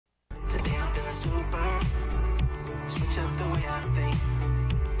super. Switch up the way I think.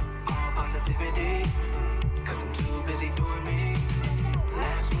 All positivity, cause I'm too busy doing me.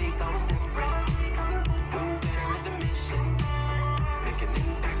 Last week I was different. Do better is the mission. Make an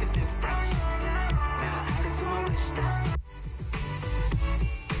impact, a difference. Now add it to my wish list.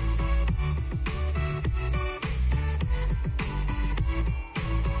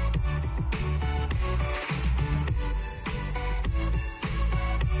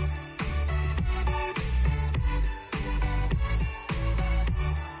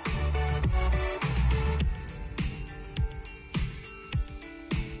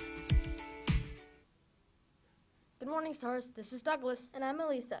 Good morning, Stars. This is Douglas. And I'm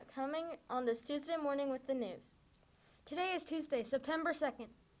Elisa, coming on this Tuesday morning with the news. Today is Tuesday, September 2nd,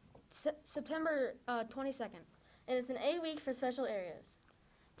 September 22nd. And it's an A week for special areas.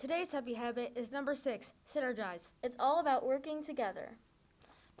 Today's happy habit is number 6, synergize. It's all about working together.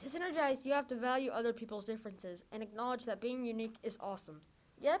 To synergize, you have to value other people's differences and acknowledge that being unique is awesome.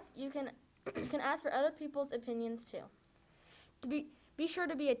 Yep, you can ask for other people's opinions too. Be sure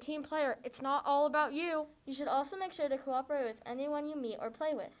to be a team player. It's not all about you. You should also make sure to cooperate with anyone you meet or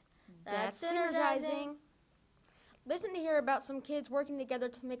play with. That's synergizing. Listen to hear about some kids working together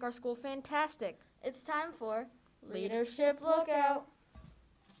to make our school fantastic. It's time for Leadership Lookout.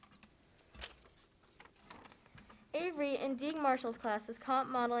 Avery in Deeg Marshall's class was caught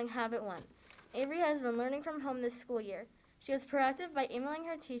modeling Habit 1. Avery has been learning from home this school year. She was proactive by emailing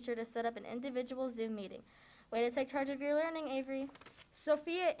her teacher to set up an individual Zoom meeting. Way to take charge of your learning, Avery.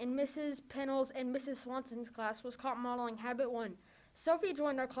 Sophia in Mrs. Pennell's and Mrs. Swanson's class was caught modeling Habit 1. Sophie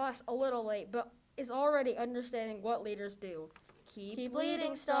joined our class a little late, but is already understanding what leaders do. Keep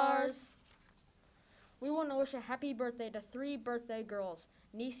leading, Stars. We want to wish a happy birthday to 3 birthday girls,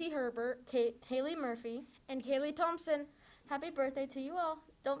 Niecy Herbert, Haley Murphy, and Kaylee Thompson. Happy birthday to you all.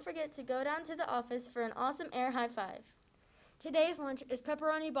 Don't forget to go down to the office for an awesome air high five. Today's lunch is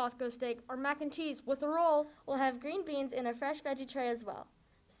pepperoni Bosco steak or mac and cheese with a roll. We'll have green beans in a fresh veggie tray as well.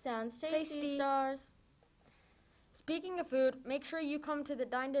 Sounds tasty, Stars. Speaking of food, make sure you come to the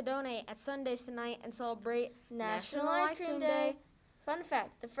Dine to Donate at Sundays tonight and celebrate National Ice Cream Day. Fun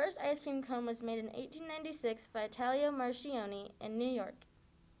fact, the first ice cream cone was made in 1896 by Italio Marchioni in New York.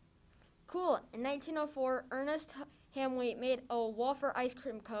 Cool. In 1904, Ernest Hamway made a wafer ice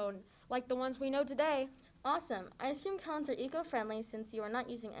cream cone like the ones we know today. Awesome. Ice cream cones are eco-friendly since you are not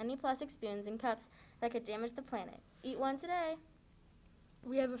using any plastic spoons and cups that could damage the planet. Eat one today.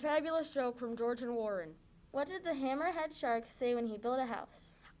 We have a fabulous joke from George and Warren. What did the hammerhead shark say when he built a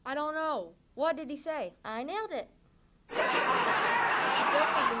house? I don't know. What did he say? I nailed it.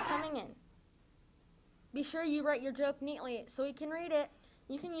 Jokes have been coming in. Be sure you write your joke neatly so we can read it.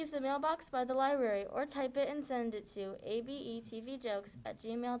 You can use the mailbox by the library or type it and send it to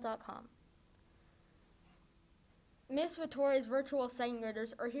abetvjokes@gmail.com. Miss Vittori's virtual second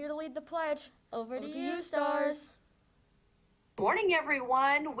graders are here to lead the pledge. Over to you, Stars. Morning,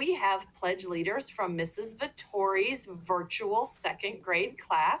 everyone. We have pledge leaders from Mrs. Vittori's virtual second grade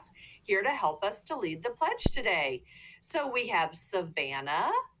class here to help us to lead the pledge today. So we have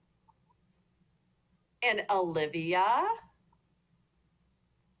Savannah and Olivia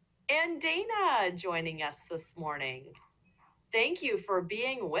and Dana joining us this morning. Thank you for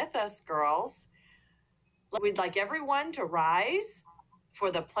being with us, girls. We'd like everyone to rise for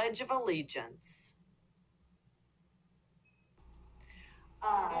the Pledge of Allegiance.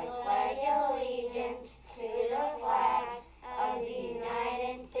 I pledge allegiance to the flag